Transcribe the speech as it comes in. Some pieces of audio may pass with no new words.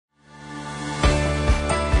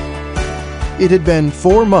It had been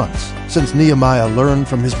 4 months since Nehemiah learned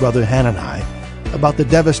from his brother Hanani about the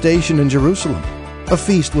devastation in Jerusalem. A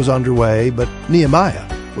feast was underway, but Nehemiah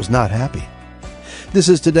was not happy. This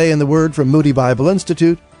is Today in the Word from Moody Bible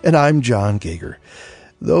Institute, and I'm John Gager.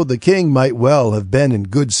 Though the king might well have been in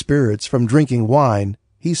good spirits from drinking wine,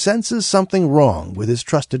 he senses something wrong with his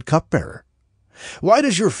trusted cupbearer. "Why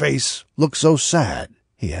does your face look so sad?"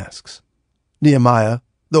 he asks. Nehemiah,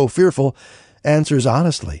 though fearful, answers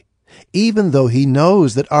honestly. Even though he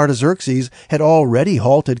knows that Artaxerxes had already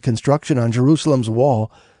halted construction on Jerusalem's wall,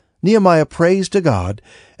 Nehemiah prays to God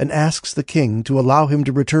and asks the king to allow him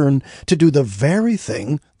to return to do the very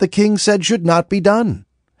thing the king said should not be done.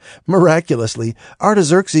 Miraculously,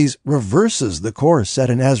 Artaxerxes reverses the course set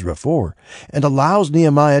in Ezra 4 and allows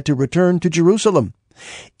Nehemiah to return to Jerusalem,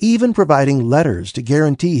 even providing letters to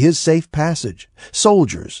guarantee his safe passage,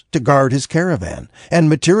 soldiers to guard his caravan, and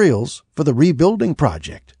materials for the rebuilding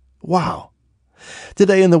project. Wow!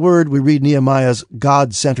 Today in the Word, we read Nehemiah's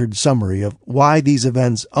God-centered summary of why these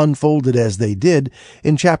events unfolded as they did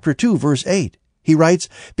in chapter 2, verse 8. He writes,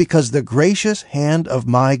 "Because the gracious hand of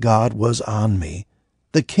my God was on me.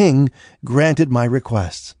 The king granted my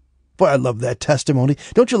requests." Boy, I love that testimony.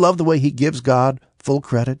 Don't you love the way he gives God full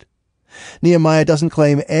credit? Nehemiah doesn't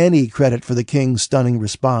claim any credit for the king's stunning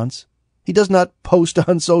response. He does not post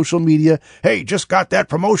on social media, "Hey, just got that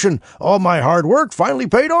promotion. All my hard work finally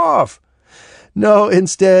paid off." No,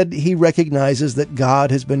 instead, he recognizes that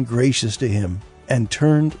God has been gracious to him and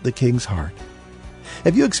turned the king's heart.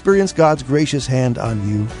 Have you experienced God's gracious hand on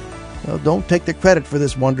you? Well, don't take the credit for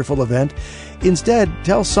this wonderful event. Instead,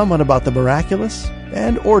 tell someone about the miraculous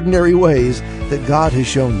and ordinary ways that God has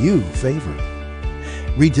shown you favor.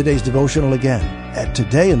 Read today's devotional again at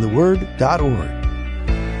todayintheword.org.